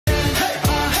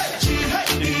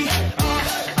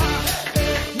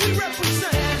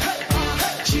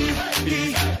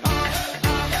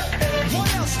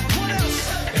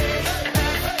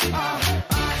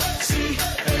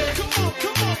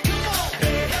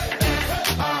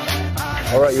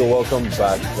All right, you're welcome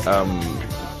back. I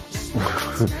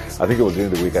think it was during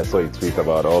the week I saw a tweet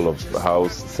about all of how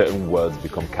certain words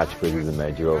become catchphrases in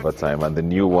Nigeria over time, and the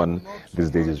new one these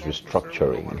days is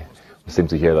restructuring. We seem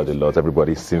to hear that a lot.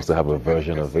 Everybody seems to have a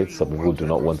version of it. Some people do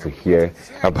not want to hear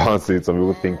about it. Some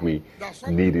people think we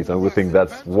need it. Some people think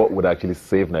that's what would actually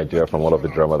save Nigeria from all of the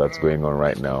drama that's going on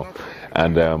right now.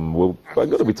 And we're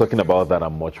going to be talking about that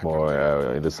and much more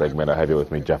in this segment. I have here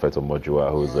with me Japhet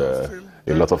Omojuwa, who's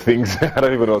a lot of things. I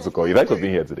don't even know what to call you. Thanks for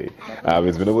being here today.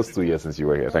 It's been almost 2 years since you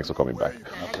were here. Thanks for coming back.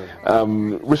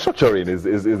 Restructuring is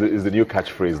the new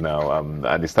catchphrase now.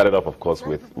 And it started off, of course,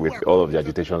 with all of the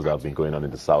agitations that have been going on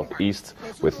in the southeast,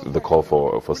 with the call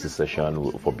for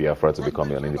secession, for Biafra to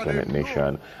become an independent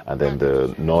nation. And then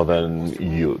the northern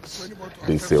youths,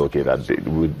 they say, okay, that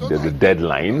there's a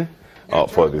deadline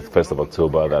for the 1st of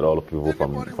October that all the people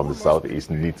from the southeast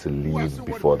need to leave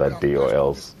before that day, or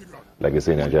else, like they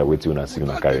say in Nigeria, wait till you see you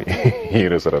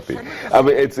carry, sort of thing. I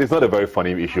mean, it's not a very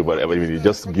funny issue, but I mean, it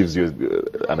just gives you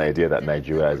an idea that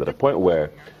Nigeria is at a point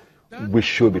where we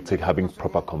should be having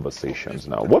proper conversations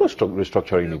now. What does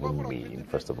restructuring even mean?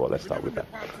 First of all, let's start with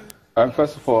that.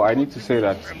 First of all, I need to say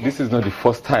that this is not the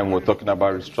first time we're talking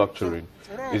about restructuring.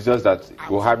 It's just that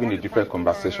we're having a different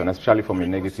conversation, especially from a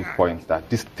negative point, that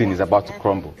this thing is about to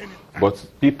crumble. But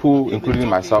people, including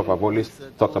myself, have always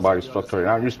talked about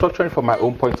restructuring. And restructuring, from my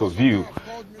own point of view,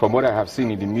 from what I have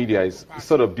seen in the media, is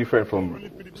sort of different from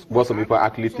what some people are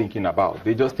actually thinking about.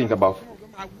 They just think about,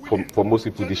 for most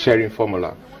people, the sharing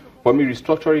formula. For me,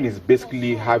 restructuring is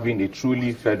basically having a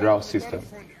truly federal system,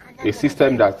 a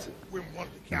system that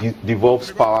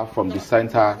devolves power from the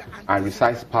center and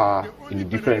resides power in the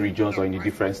different regions or in the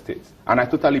different states. And I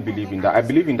totally believe in that. I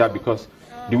believe in that because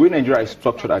the way Nigeria is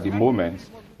structured at the moment,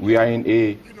 we are in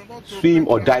a swim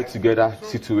or die together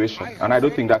situation. And I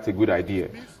don't think that's a good idea.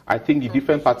 I think the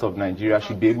different parts of Nigeria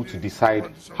should be able to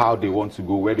decide how they want to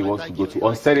go, where they want to go to,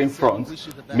 on certain fronts,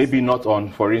 maybe not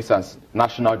on, for instance,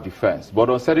 national defense, but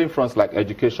on certain fronts like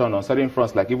education, on certain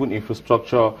fronts like even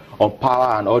infrastructure, on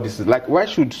power and all this. Like, why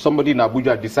should somebody in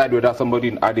Abuja decide whether somebody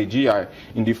in Adeji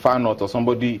in the far north or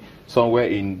somebody somewhere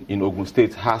in Ogun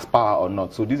State has power or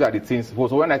not? So these are the things. So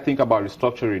when I think about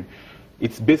restructuring,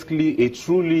 it's basically a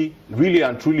really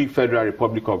and truly Federal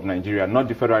Republic of Nigeria, not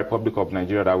the Federal Republic of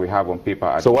Nigeria that we have on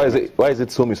paper. So why is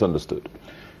it so misunderstood?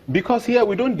 Because here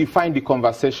we don't define the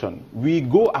conversation. We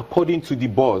go according to the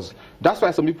buzz. That's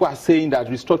why some people are saying that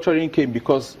restructuring came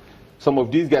because some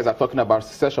of these guys are talking about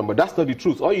secession, but that's not the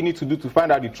truth. All you need to do to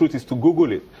find out the truth is to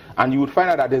Google it, and you would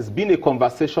find out that there's been a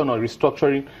conversation on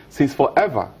restructuring since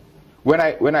forever. When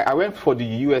I went for the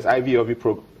US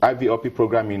IVLP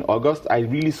program in August, I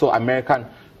really saw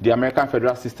the American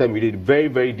federal system with a very,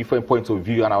 very different point of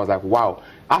view, and I was like, wow.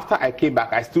 After I came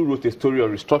back, I still wrote a story on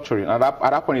restructuring, and at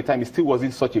that point in time, it still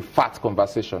wasn't such a fat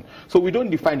conversation. So we don't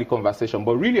define the conversation,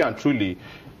 but really and truly,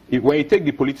 when you take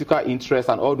the political interest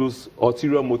and all those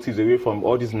ulterior motives away from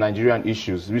all these Nigerian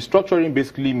issues, restructuring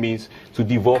basically means to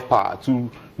devolve power, to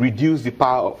reduce the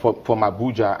power from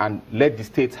Abuja and let the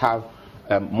states have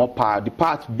more power. The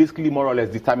power to basically more or less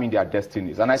determine their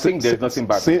destinies. And I think there's nothing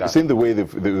bad with that. Seeing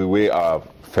the way our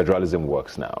federalism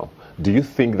works now, do you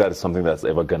think that is something that's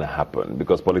ever going to happen?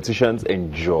 Because politicians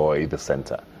enjoy the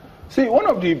center. See, one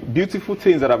of the beautiful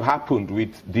things that have happened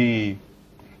with the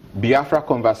Biafra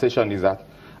conversation is that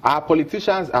our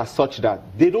politicians are such that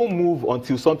they don't move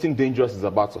until something dangerous is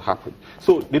about to happen.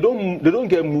 So they don't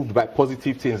get moved by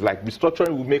positive things like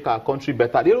restructuring will make our country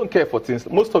better. They don't care for things.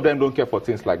 Most of them don't care for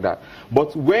things like that.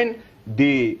 But when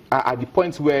they are at the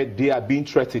point where they are being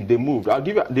threatened, they move. I'll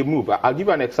give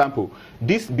you an example.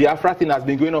 This Biafra thing has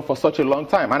been going on for such a long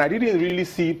time, and I didn't really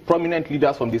see prominent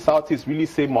leaders from the Southeast really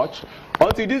say much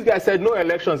until this guy said no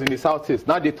elections in the Southeast.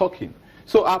 Now they're talking.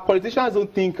 So our politicians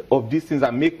don't think of these things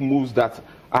and make moves that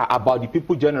are about the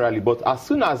people generally, but as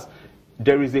soon as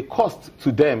there is a cost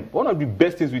to them, one of the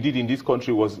best things we did in this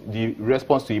country was the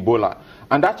response to Ebola.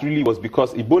 And that really was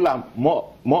because Ebola,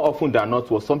 more often than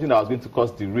not, was something that was going to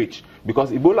cost the rich.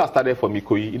 Because Ebola started from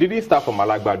Ikoyi. It didn't start from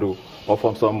Alagbado or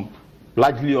from some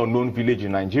largely unknown village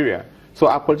in Nigeria. So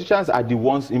our politicians are the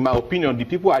ones, in my opinion, the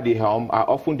people at the helm are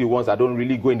often the ones that don't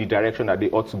really go in the direction that they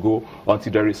ought to go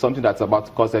until there is something that's about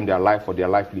to cost them their life or their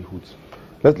livelihoods.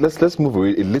 Let's move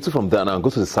away a little from that now and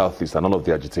go to the southeast and all of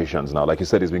the agitations now. Like you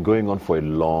said, it's been going on for a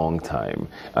long time,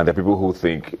 and there are people who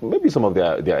think maybe some of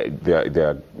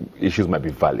their issues might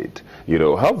be valid. You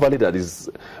know, how valid that is,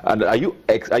 and are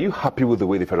you happy with the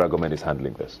way the federal government is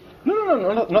handling this?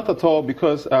 No, not at all.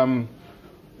 Because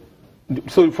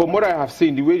so from what I have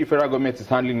seen, the way the federal government is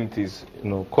handling it is,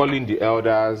 calling the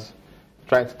elders,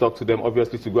 trying to talk to them,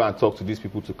 obviously to go and talk to these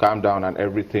people to calm down and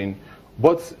everything,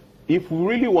 but if we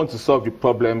really want to solve the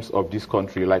problems of this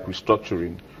country, like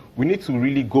restructuring, we need to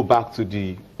really go back to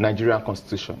the Nigerian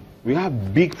constitution. We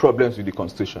have big problems with the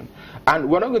constitution. And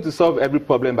we're not going to solve every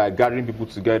problem by gathering people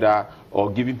together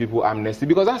or giving people amnesty,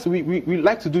 because that's, we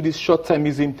like to do this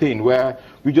short-termism thing where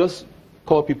we just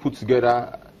call people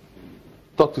together,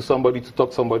 talk to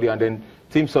somebody, and then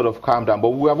things sort of calm down.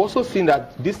 But we have also seen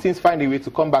that these things find a way to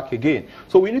come back again.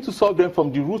 So we need to solve them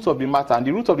from the roots of the matter. And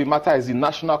the root of the matter is the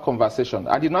national conversation.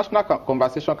 And the national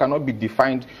conversation cannot be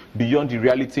defined beyond the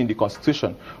reality in the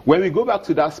Constitution. When we go back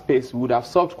to that space, we would have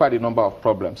solved quite a number of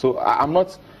problems. So I'm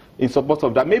not in support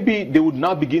of that. Maybe they would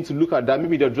now begin to look at that.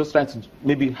 Maybe they're just trying to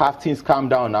maybe have things calm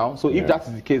down now. So if that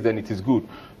is the case, then it is good.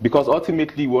 Because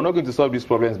ultimately, we're not going to solve these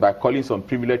problems by calling some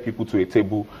privileged people to a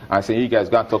table and saying, you guys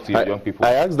go and talk to your young people.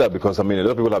 I ask that because, I mean, a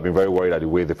lot of people have been very worried at the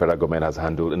way the federal government has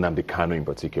handled Nnamdi Kanu in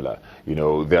particular. You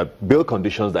know, there are bail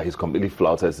conditions that he's completely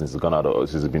flouted since he's gone out,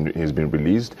 since he's been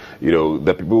released. You know,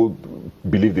 that people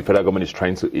believe the federal government is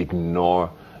trying to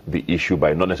ignore the issue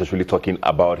by not necessarily talking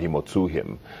about him or to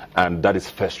him, and that is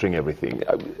festering everything.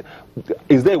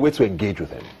 Is there a way to engage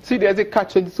with him? See, there's a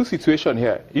catch-22 situation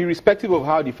here. Irrespective of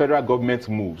how the federal government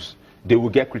moves, they will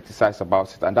get criticized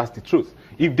about it, and that's the truth.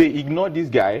 If they ignore this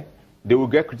guy, they will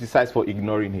get criticized for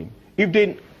ignoring him. If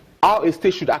they, how a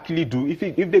state should actually do, if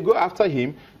they go after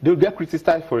him, they'll get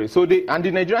criticized for it. So and the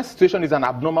Nigerian situation is an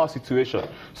abnormal situation.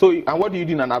 So, and what do you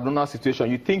do in an abnormal situation?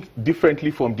 You think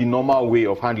differently from the normal way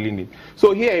of handling it.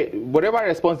 So here, whatever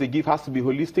response they give has to be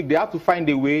holistic. They have to find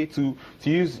a way to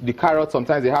use the carrot.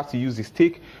 Sometimes they have to use the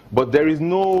stick. But there is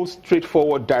no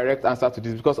straightforward, direct answer to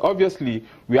this, because obviously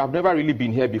we have never really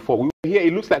been here before. We were here,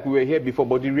 it looks like we were here before,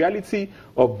 but the reality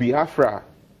of Biafra,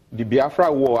 the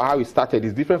Biafra war, how it started,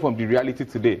 is different from the reality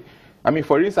today. I mean,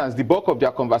 for instance, the bulk of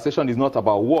their conversation is not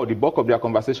about war. The bulk of their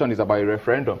conversation is about a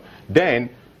referendum. Then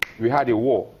we had a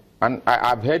war. And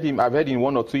I've heard in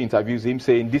one or two interviews him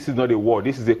saying this is not a war,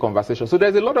 this is a conversation. So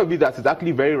there's a lot of it that is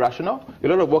actually very rational. A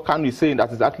lot of what Kanu is saying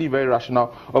that is actually very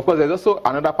rational. Of course, there's also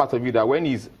another part of it that when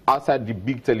he's outside the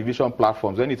big television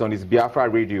platforms, when it's on his Biafra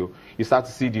radio, you start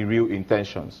to see the real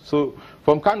intentions. So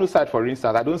from Kanu's side, for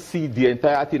instance, I don't see the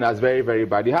entire thing as very, very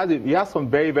bad. He has some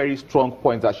very, very strong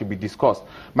points that should be discussed.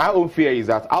 My own fear is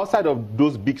that outside of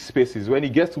those big spaces, when he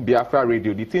gets to Biafra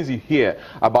radio, the things you hear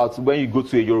about when you go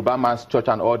to a Yoruba man's church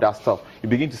and all that stuff, you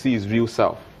begin to see his real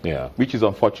self, which is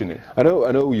unfortunate. I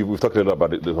know we've talked a lot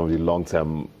about some of the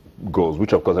long-term goals,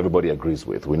 which of course everybody agrees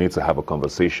with. We need to have a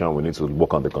conversation, we need to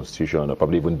work on the constitution, or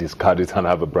probably even discard it and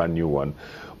have a brand new one.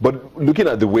 But looking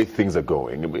at the way things are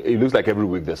going, it looks like every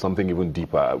week there's something even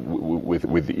deeper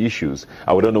with the issues,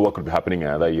 and we don't know what could be happening in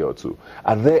another year or two.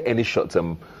 Are there any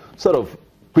short-term sort of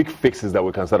quick fixes that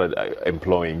we can start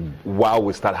employing while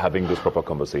we start having those proper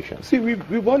conversations? See,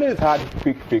 we've always had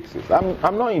quick fixes.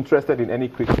 I'm not interested in any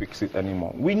quick fixes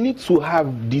anymore. We need to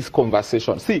have these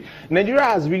conversations. See, Nigeria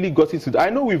has really got into I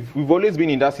know we've always been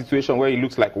in that situation where it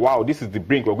looks like, wow, this is the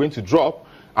brink, we're going to drop,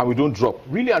 and we don't drop.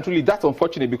 Really and truly, that's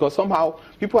unfortunate, because somehow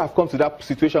people have come to that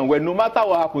situation where no matter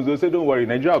what happens, they'll say, don't worry,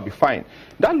 Nigeria will be fine.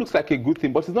 That looks like a good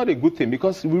thing, but it's not a good thing,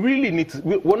 because we really need to,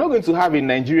 we're not going to have in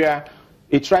Nigeria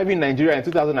a thriving Nigeria in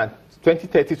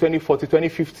 2030, 2040,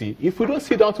 2050, if we don't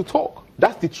sit down to talk.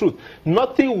 That's the truth.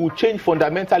 Nothing will change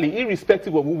fundamentally,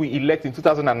 irrespective of who we elect in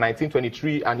 2019,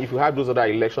 23, and if we have those other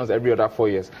elections every other 4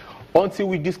 years. Until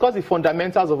we discuss the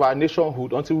fundamentals of our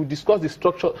nationhood, until we discuss the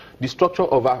structure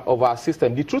of our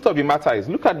system. The truth of the matter is,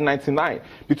 look at 99.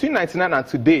 Between 99 and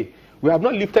today, we have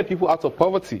not lifted people out of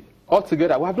poverty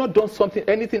altogether. We have not done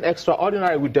anything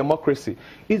extraordinary with democracy.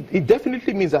 It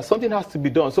definitely means that something has to be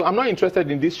done. So I'm not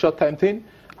interested in this short-term thing.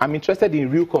 I'm interested in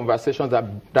real conversations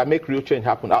that make real change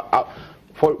happen.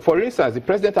 For instance, the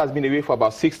president has been away for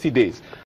about 60 days.